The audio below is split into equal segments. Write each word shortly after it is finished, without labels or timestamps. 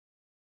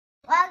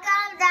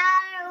Welcome to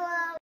our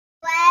world.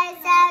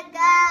 Where's that go?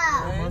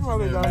 I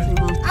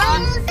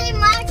want to see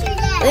March.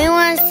 We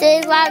want to see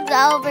what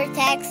go over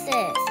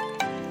Texas.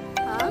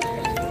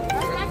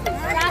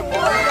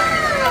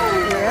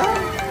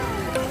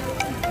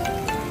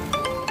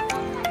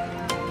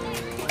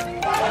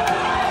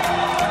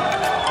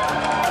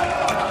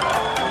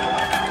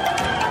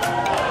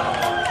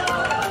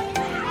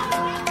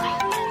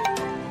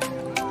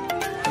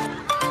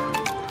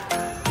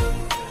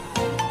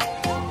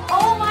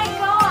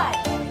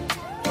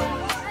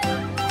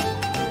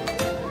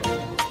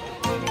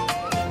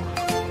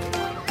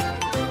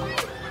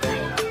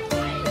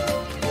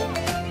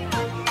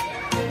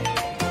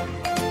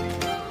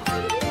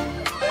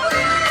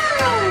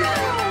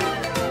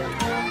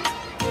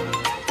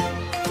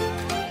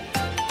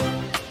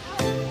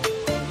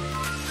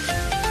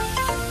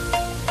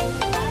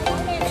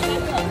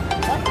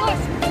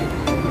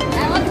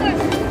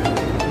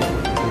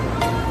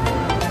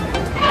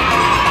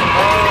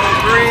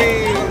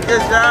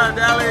 Good job,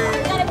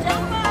 Dallas.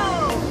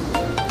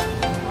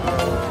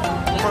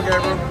 Come on,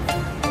 Gabriel.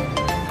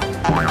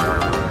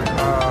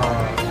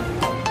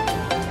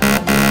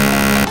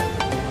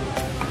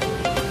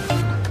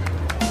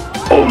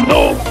 Oh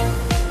no!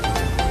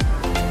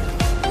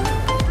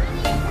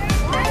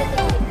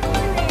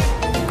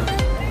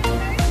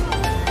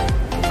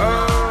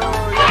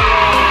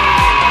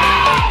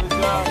 Good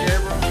job,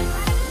 Gabriel.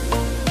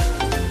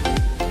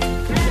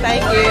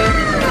 Thank you.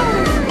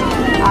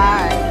 All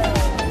right.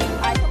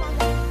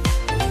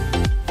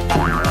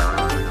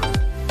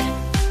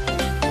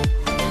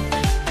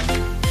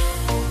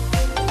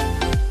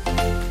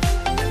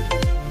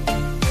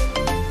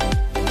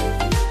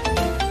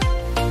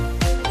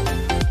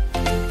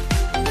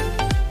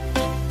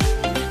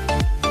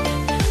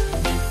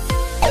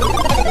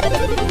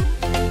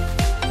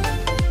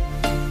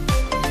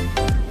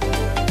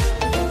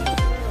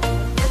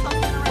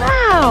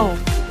 Wow.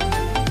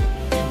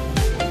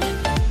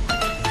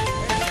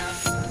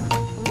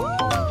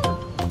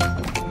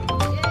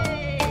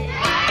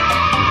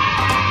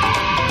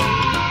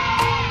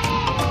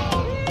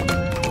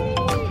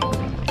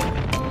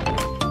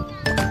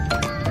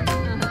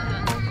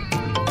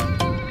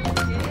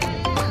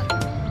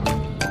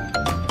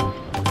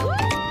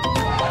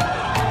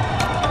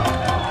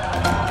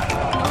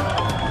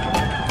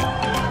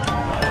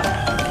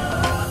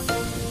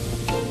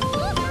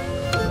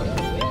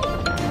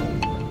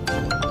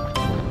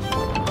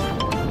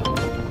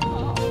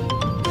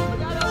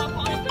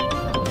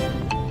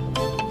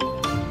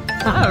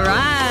 All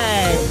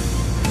right,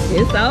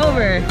 it's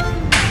over.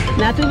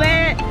 Not too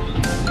bad.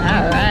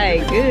 All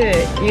right,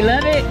 good. You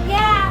love it?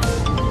 Yeah.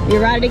 You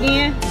ride it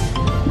again?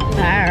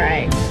 All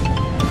right.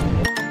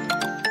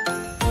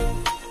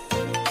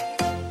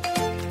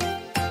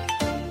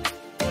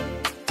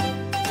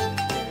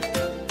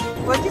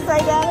 What'd you say,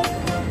 Daddy?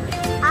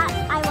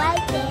 I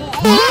like it.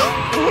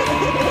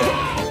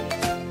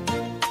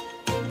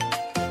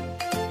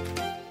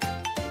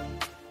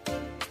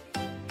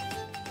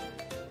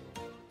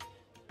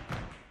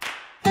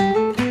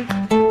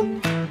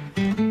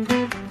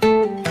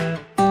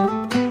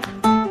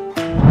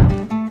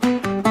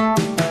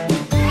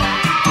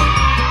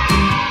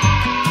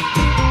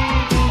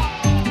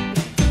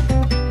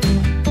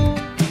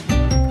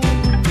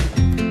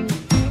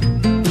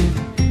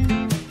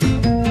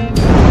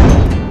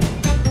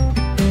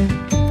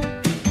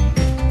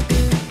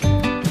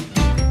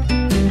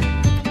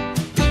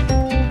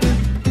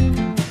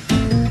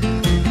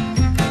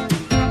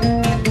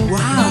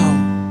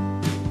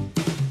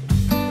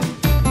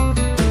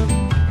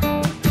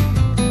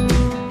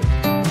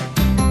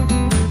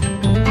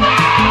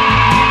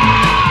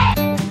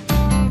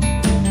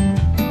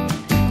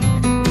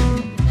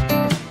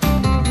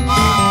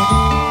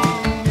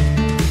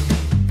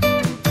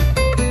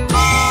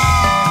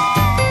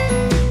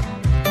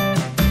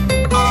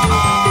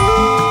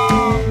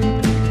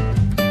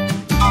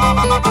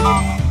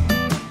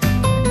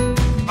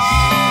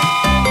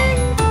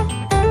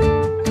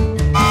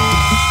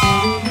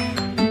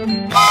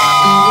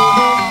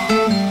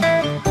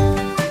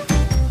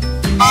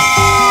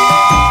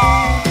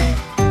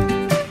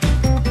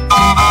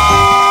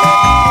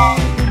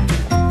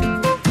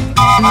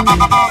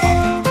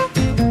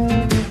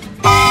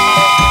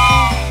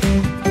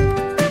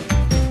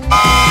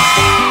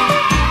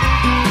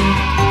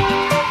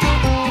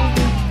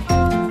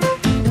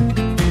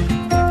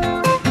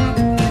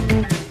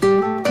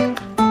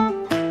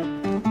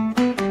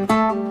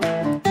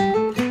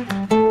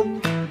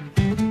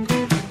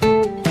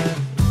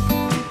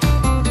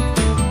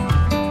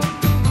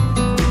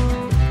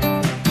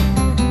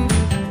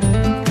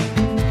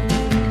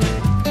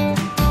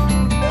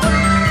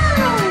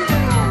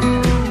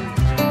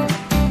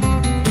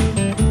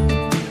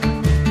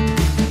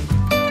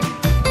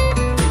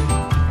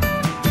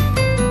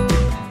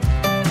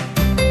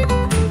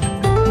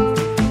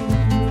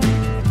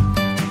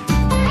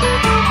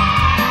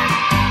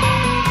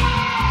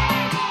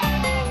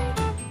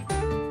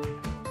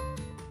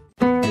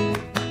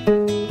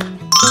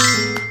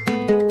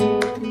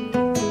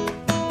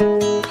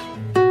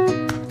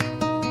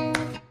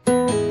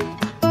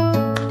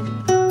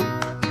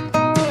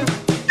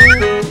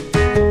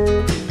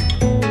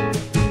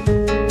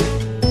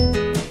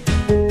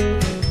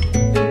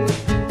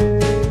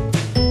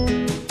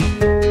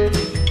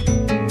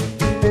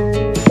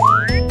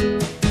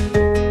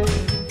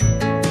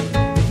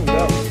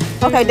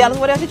 Okay, Dallas,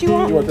 what else did you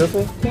want? You want this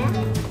one? Yeah.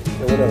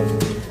 And what else?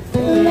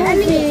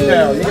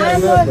 Yeah, You got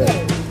enough,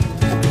 baby.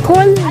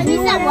 corn. I need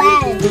some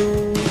red.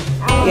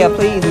 Yeah,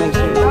 please make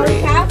sure it's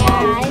red.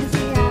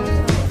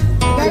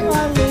 That's what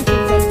I'm going to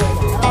take.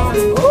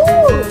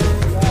 Ooh,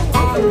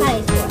 that's a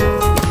nice one.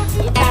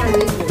 You gotta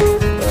use it.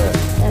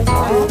 That's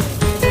all.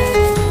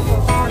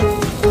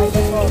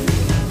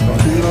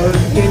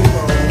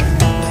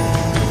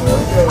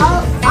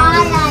 Oh,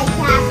 I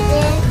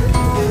Captain.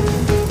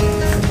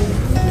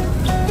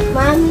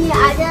 Mommy, I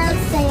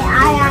just say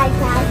I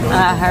Captain.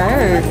 I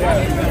heard.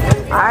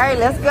 All right,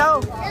 let's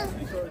go.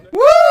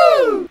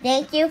 Woo!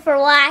 Thank you for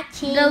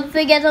watching. Don't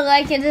forget to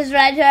like and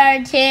subscribe to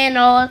our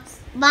channel.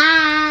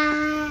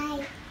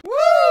 Bye.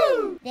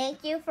 Woo!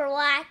 Thank you for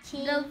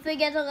watching. Don't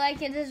forget to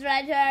like and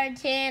subscribe to our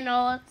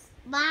channel.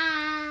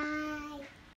 Bye.